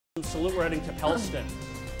Salute, we're heading to Pellston.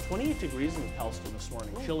 28 degrees in Pellston this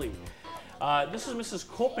morning, chilly. This is Mrs.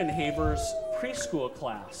 Copenhaver's preschool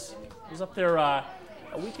class. I was up there a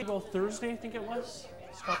week ago, Thursday, I think it was,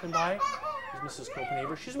 stopping by. This is Mrs.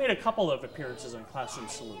 Copenhaver. She's made a couple of appearances on Classroom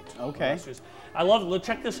Salute. Okay. I love it.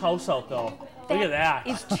 Check this house out, though. Look at that.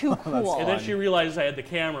 It's too cool. And then she realized I had the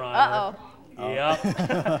camera on her.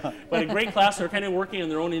 Yeah. But a great class. They're kind of working on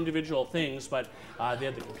their own individual things, but they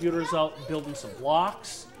had the computers out, building some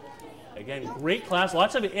blocks. Again, great class,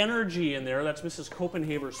 lots of energy in there. That's Mrs.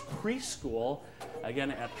 Copenhaver's preschool,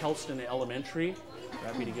 again at Pellston Elementary.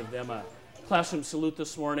 Happy to give them a Classroom Salute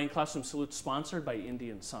this morning. Classroom Salute sponsored by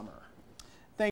Indian Summer.